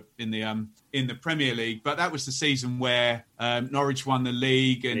because you were in the Premier League, but that was the season where Norwich won the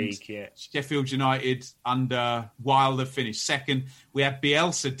league and Sheffield United under Wilder finished second. We had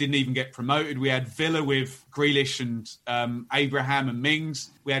Bielsa, didn't even get promoted. We had Villa with Grealish and Abraham and Mings.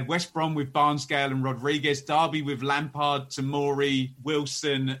 We had West Brom with Barnesgale and Rodriguez. Derby with Lampard, Tomori,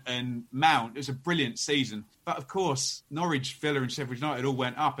 Wilson and Mount. It was a brilliant season. But of course, Norwich, Villa and Sheffield United all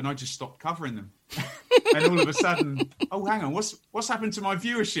went up and I just stopped covering them. And all of a sudden, hang on, what's happened to my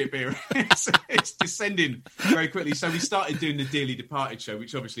viewership here? It's descending very quickly. So we started doing the Dearly Departed show,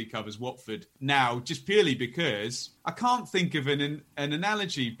 which obviously covers Watford now, just purely because I can't think of an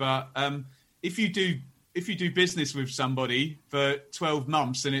analogy, but if you do business with somebody for 12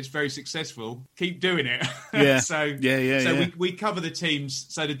 months and it's very successful, keep doing it. Yeah. So we cover the teams.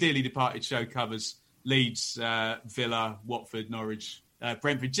 So the Dearly Departed show covers Leeds, Villa, Watford, Norwich,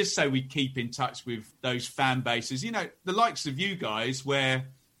 Brentford, just so we keep in touch with those fan bases. You know, the likes of you guys where,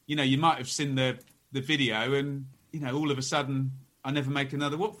 you know, you might have seen the video and, you know, all of a sudden I never make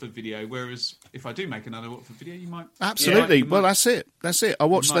another Watford video, whereas if I do make another Watford video, you might... Absolutely. Well, that's it. I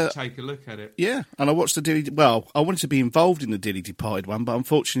watched take a look at it. Yeah, and I watched the Dilly... Well, I wanted to be involved in the Dearly Departed one, but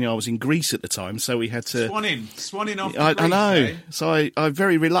unfortunately I was in Greece at the time, so we had to... Swan in off I know. Eh? So I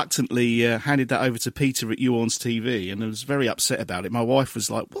very reluctantly handed that over to Peter at Ewan's TV, and I was very upset about it. My wife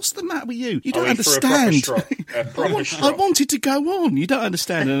was like, what's the matter with you? You don't understand. I wanted to go on. You don't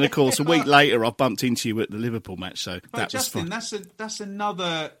understand. And, of course, a week later I bumped into you at the Liverpool match, so but that Justin, was fun. That's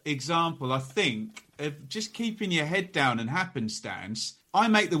another example, I think, of just keeping your head down and happenstance. I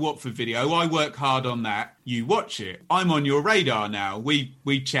make the Watford video. I work hard on that. You watch it. I'm on your radar now. We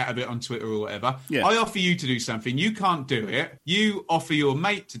chat a bit on Twitter or whatever. Yeah. I offer you to do something. You can't do it. You offer your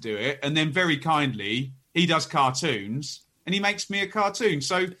mate to do it. And then very kindly, he does cartoons and he makes me a cartoon.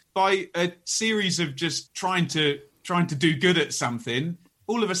 So by a series of just trying to do good at something,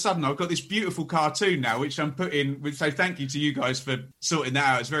 all of a sudden, I've got this beautiful cartoon now, which I'm putting. So thank you to you guys for sorting that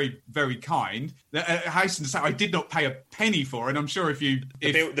out. It's very, very kind. Hasten to say, I did not pay a penny for it. And I'm sure if you...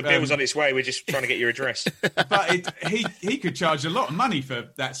 The bill's on its way. We're just trying to get your address. But he could charge a lot of money for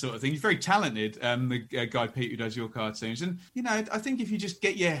that sort of thing. He's very talented, the guy Pete who does your cartoons. And, you know, I think if you just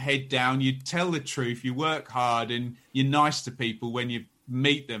get your head down, you tell the truth, you work hard and you're nice to people when you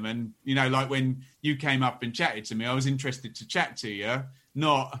meet them. And, you know, like when you came up and chatted to me, I was interested to chat to you.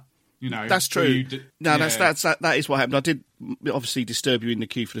 Not, you know... That's true. That is what happened. I did obviously disturb you in the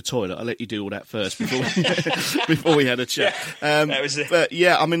queue for the toilet. I let you do all that first before we had a chat. That was it. But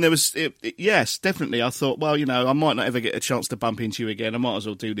yeah, I mean, there was... yes, definitely. I thought, well, you know, I might not ever get a chance to bump into you again. I might as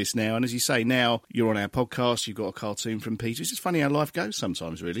well do this now. And as you say, now you're on our podcast, you've got a cartoon from Peter. It's just funny how life goes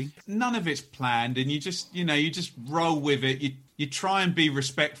sometimes, really. None of it's planned, and you just roll with it. You try and be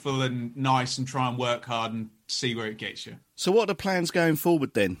respectful and nice and try and work hard and see where it gets you. So what are the plans going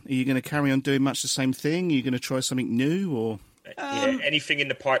forward then? Are you going to carry on doing much the same thing? Are you going to try something new or...? Anything in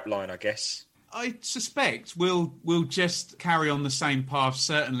the pipeline, I guess. I suspect we'll just carry on the same path,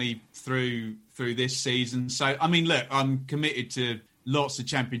 certainly through this season. So, I mean, look, I'm committed to lots of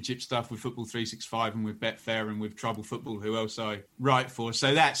championship stuff with Football 365 and with Betfair and with Trouble Football, who else I write for.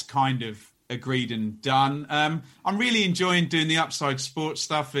 So that's kind of agreed and done. I'm really enjoying doing the Upside Sports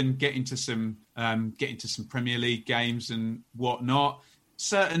stuff and getting to some Premier League games and whatnot.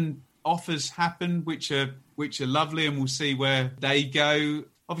 Certain offers happen which are lovely, and we'll see where they go.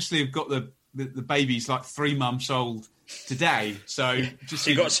 Obviously, I've got the baby's like 3 months old today, so just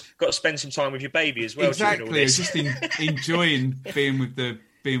you got to spend some time with your baby as well. Exactly, just enjoying being with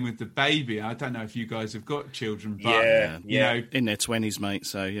the baby. I don't know if you guys have got children, but you know, in their 20s, mate.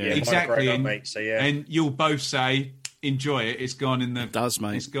 So yeah, exactly. Mate, so yeah, and you'll both say, enjoy it. It's gone in the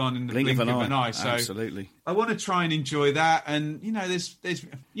mate. It's gone in the blink of an eye. So absolutely, I want to try and enjoy that. And you know, there's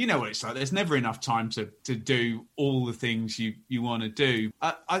you know what it's like. There's never enough time to do all the things you want to do.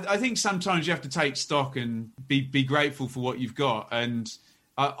 I think sometimes you have to take stock and be grateful for what you've got. And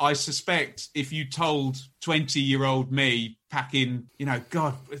I suspect if you told 20-year-old me packing, you know,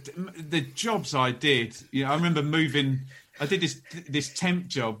 God, the jobs I did. You know, I remember moving. I did this temp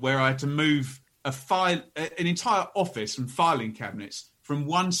job where I had to move an entire office and filing cabinets from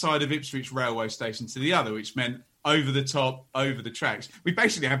one side of Ipswich railway station to the other, which meant over the top, over the tracks. We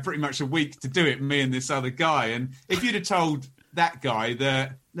basically had pretty much a week to do it, me and this other guy. And if you'd have told that guy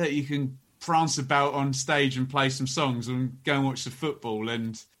that you can prance about on stage and play some songs and go and watch the football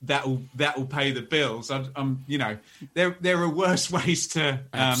and that'll pay the bills, you know, there are worse ways to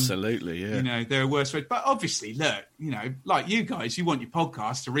absolutely, yeah, you know, there are worse ways. But obviously, look, you know, like you guys, you want your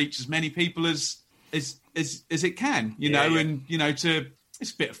podcast to reach as many people as it can, you know, and you know, it's a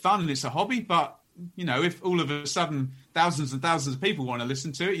bit of fun and it's a hobby, but you know, if all of a sudden thousands and thousands of people want to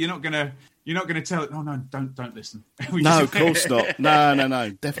listen to it, you're not going to tell it. No, don't listen. No, of course not.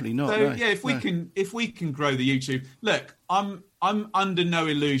 No, definitely not. So no, yeah, if we can grow the YouTube. Look, I'm under no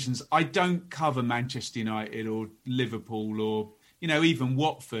illusions. I don't cover Manchester United or Liverpool or, you know, even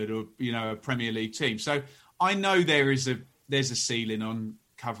Watford or, you know, a Premier League team. So I know there's a ceiling on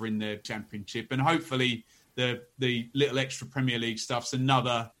covering the Championship, and hopefully the little extra Premier League stuff's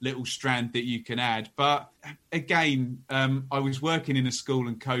another little strand that you can add. But again, I was working in a school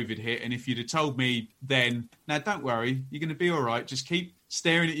and COVID hit, and if you'd have told me then, now don't worry, you're going to be all right. Just keep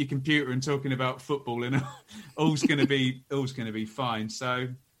staring at your computer and talking about football, and all's going to be fine. So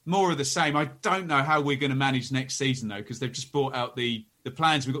more of the same. I don't know how we're going to manage next season though, because they've just brought out the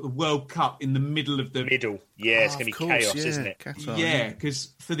plans. We've got the World Cup in the middle of the middle. Yeah, it's going to be chaos, isn't it? Qatar, yeah,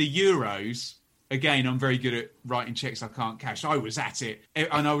 because for the Euros. again, I'm very good at writing checks I can't cash. I was at it,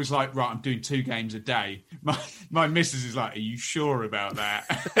 and I was like, right, I'm doing 2 games a day. My missus is like, are you sure about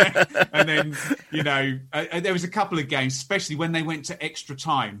that? And then, you know, there was a couple of games, especially when they went to extra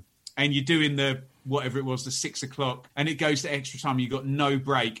time, and you're doing the whatever it was, the 6 o'clock, and it goes to extra time. You got no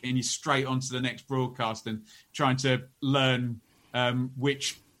break, and you're straight onto the next broadcast and trying to learn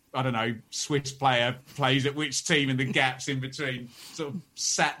which, I don't know, Swiss player plays at which team and the gaps in between. Sort of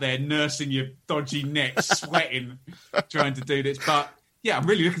sat there nursing your dodgy neck, sweating, trying to do this. But yeah, I'm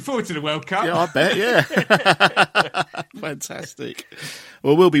really looking forward to the World Cup. Yeah, I bet, yeah. Fantastic.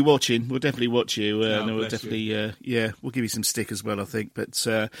 Well, we'll be watching. We'll definitely watch you. And we'll definitely, we'll give you some stick as well, I think. But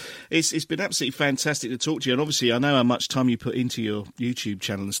it's been absolutely fantastic to talk to you. And obviously, I know how much time you put into your YouTube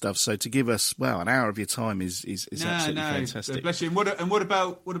channel and stuff. So to give us, an hour of your time is absolutely fantastic. Bless you. And what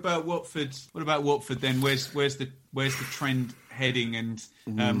about Watford? What about Watford then? Where's the trend heading,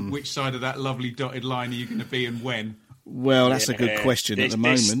 and which side of that lovely dotted line are you going to be, and when? Well, that's a good question at the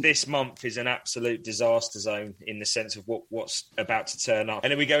moment. This month is an absolute disaster zone in the sense of what's about to turn up,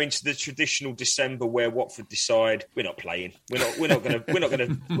 and then we go into the traditional December where Watford decide we're not playing.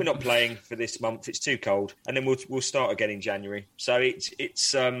 We're not playing for this month. It's too cold, and then we'll start again in January. So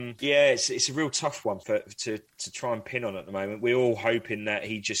it's a real tough one to try and pin on at the moment. We're all hoping that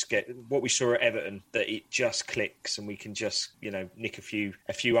he just get what we saw at Everton, that it just clicks and we can just nick a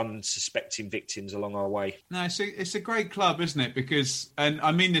few unsuspecting victims along our way. No, it's a great club, isn't it? Because, and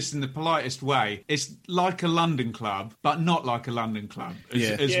I mean this in the politest way, it's like a London club, but not like a London club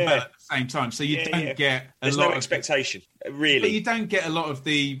as well at the same time. So you don't get there's no expectation. Really, but you don't get a lot of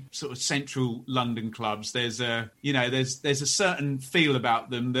the sort of central London clubs. There's a certain feel about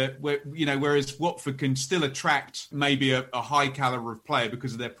them that whereas Watford can still attract maybe a high calibre of player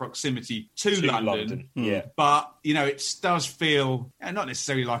because of their proximity to London. Yeah, but it does feel not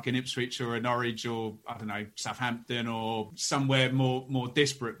necessarily like an Ipswich or a Norwich or I don't know, Southampton or somewhere more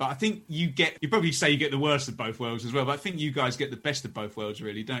disparate. But I think you probably say you get the worst of both worlds as well. But I think you guys get the best of both worlds,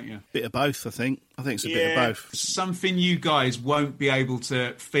 really, don't you? Bit of both, I think. I think it's a bit of both. Something you guys won't be able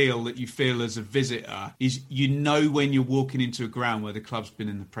to feel that you feel as a visitor is when you're walking into a ground where the club's been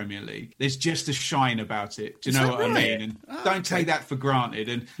in the Premier League. There's just a shine about it. Do you know what I mean? And don't take that for granted.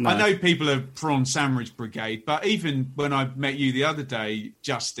 And I know people are prawn sandwich brigade, but even when I met you the other day,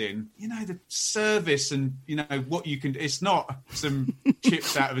 Justin, the service and what you can. It's not some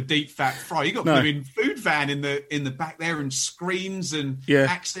chips out of a deep fat fry. You got a food van in the back there, and screens and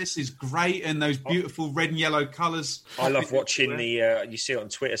access is great, and those beautiful red and yellow colours. I love watching you see it on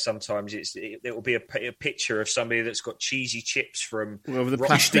Twitter sometimes. It will be a picture of somebody that's got cheesy chips from with a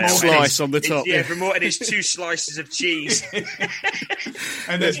plastic slice on the top. And it's 2 slices of cheese.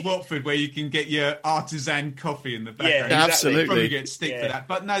 And there's Watford where you can get your artisan coffee in the background. Yeah, absolutely. You probably get stick for that.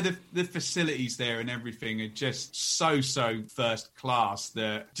 But no, the facilities there and everything are just so first class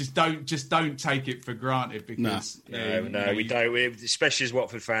that just don't take it for granted because we don't. Especially as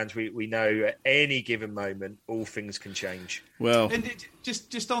Watford fans, we know at any given moment all things can change. Well, and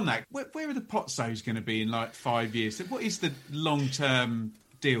just on that, where are the Pozzos going to be in like 5 years? What is the long-term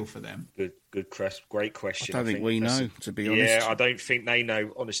deal for them? Great question. I don't think we know, to be honest. Yeah, I don't think they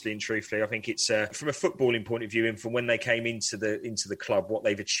know, honestly and truthfully. I think it's from a footballing point of view, and from when they came into the club, what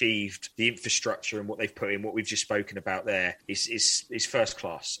they've achieved, the infrastructure and what they've put in, what we've just spoken about there is first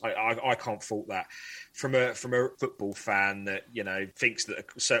class. I can't fault that. From a football fan that thinks that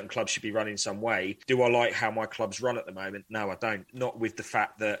a certain club should be run in some way, do I like how my club's run at the moment? No, I don't. Not with the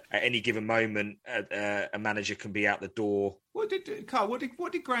fact that at any given moment a manager can be out the door. What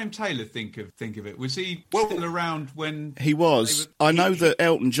did Graham Taylor think of it? Was he still around when he was? I know that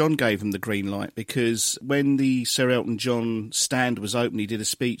Elton John gave him the green light because when the Sir Elton John stand was open, he did a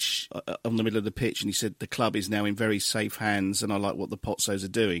speech on the middle of the pitch and he said the club is now in very safe hands and I like what the Pozzos are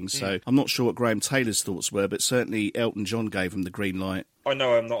doing. So I'm not sure what Graham Taylor's thoughts were, but certainly Elton John gave him the green light. I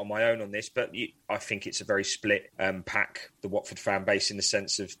know I'm not on my own on this, but I think it's a very split pack, the Watford fan base, in the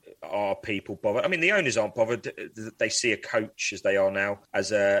sense of are people bothered? I mean, the owners aren't bothered. They see a coach, as they are now,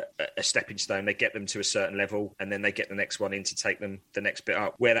 as a stepping stone. They get them to a certain level and then they get the next one in to take them the next bit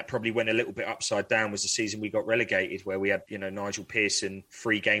up. Where that probably went a little bit upside down was the season we got relegated, where we had, Nigel Pearson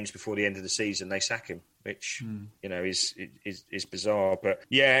 3 games before the end of the season, they sack him. Which is bizarre, but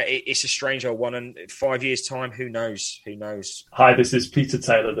it's a strange old one. And 5 years' time, who knows? Hi, this is Peter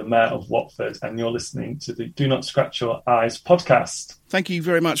Taylor, the Mayor of Watford, and you're listening to the Do Not Scratch Your Eyes podcast. Thank you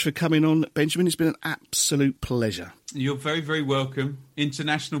very much for coming on, Benjamin. It's been an absolute pleasure. You're very, very welcome.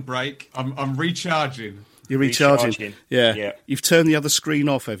 International break. I'm recharging. You're recharging. Yeah. You've turned the other screen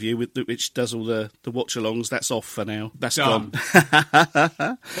off, have you, which does all the watch-alongs? That's off for now. That's gone.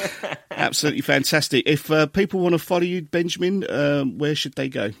 Absolutely fantastic. If people want to follow you, Benjamin, where should they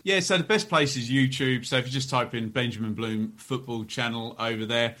go? Yeah, so the best place is YouTube. So if you just type in Benjamin Bloom Football Channel over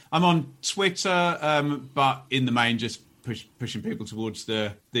there. I'm on Twitter, but in the main, just pushing people towards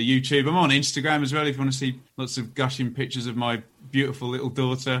the YouTube. I'm on Instagram as well if you want to see lots of gushing pictures of my beautiful little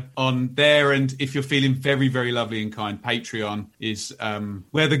daughter on there. And if you're feeling very, very lovely and kind, Patreon is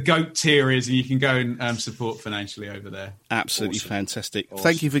where the GOAT tier is, and you can go and support financially over there. Absolutely fantastic. Awesome.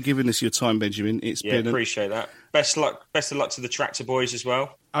 Thank you for giving us your time, Benjamin. It's been appreciate that. Best of luck to the Tractor Boys as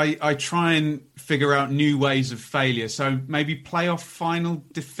well. I try and figure out new ways of failure. So maybe playoff final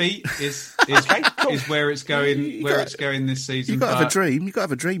defeat is where it's going. It's going this season. You've got to have a dream. You've got to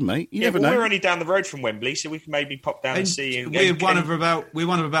have a dream, mate. You never know. We're only down the road from Wembley, so we can maybe pop down and see you. We're one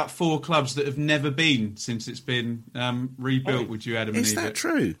of about 4 clubs that have never been since it's been rebuilt. Would you, Adam? Is that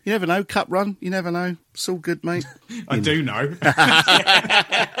true? You never know. Cup run. You never know. It's all good, mate. I do know.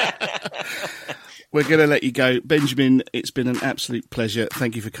 We're going to let you go. Benjamin, it's been an absolute pleasure.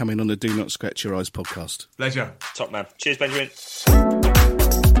 Thank you for coming on the Do Not Scratch Your Eyes podcast. Pleasure. Top man. Cheers, Benjamin.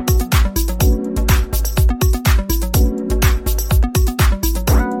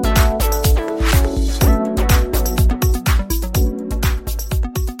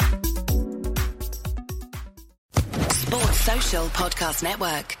 Sports Social Podcast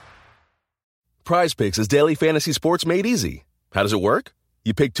Network. Prize Picks is daily fantasy sports made easy. How does it work?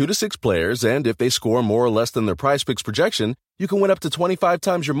 You pick 2 to 6 players, and if they score more or less than their Prize Picks projection, you can win up to 25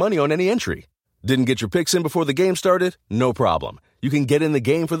 times your money on any entry. Didn't get your picks in before the game started? No problem. You can get in the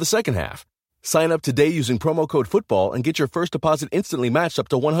game for the second half. Sign up today using promo code FOOTBALL and get your first deposit instantly matched up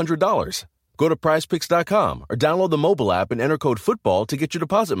to $100. Go to prizepicks.com or download the mobile app and enter code FOOTBALL to get your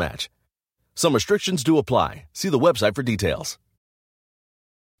deposit match. Some restrictions do apply. See the website for details.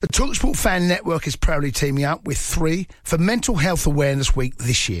 The TalkSport Fan Network is proudly teaming up with 3 for Mental Health Awareness Week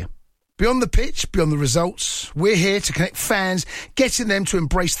this year. Beyond the pitch, beyond the results, we're here to connect fans, getting them to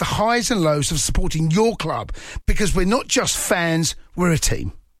embrace the highs and lows of supporting your club, because we're not just fans, we're a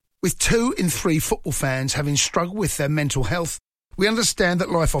team. With 2 in 3 football fans having struggled with their mental health, we understand that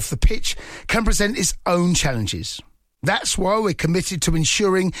life off the pitch can present its own challenges. That's why we're committed to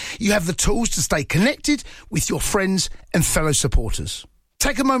ensuring you have the tools to stay connected with your friends and fellow supporters.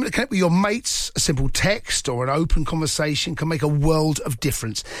 Take a moment to connect with your mates. A simple text or an open conversation can make a world of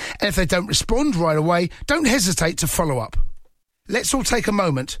difference. And if they don't respond right away, don't hesitate to follow up. Let's all take a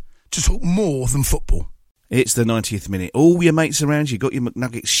moment to talk more than football. It's the 90th minute. All your mates around you got your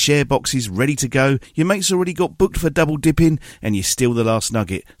McNuggets share boxes ready to go. Your mates already got booked for double dipping, and you steal the last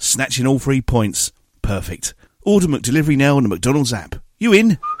nugget, snatching all 3 points. Perfect. Order McDelivery now on the McDonald's app. You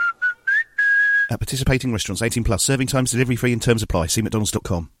in? At participating restaurants, 18 plus, serving times, delivery free and terms apply. See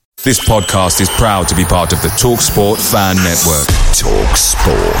mcdonalds.com. This podcast is proud to be part of the TalkSport Fan Network.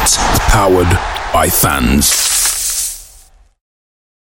 TalkSport. Powered by fans.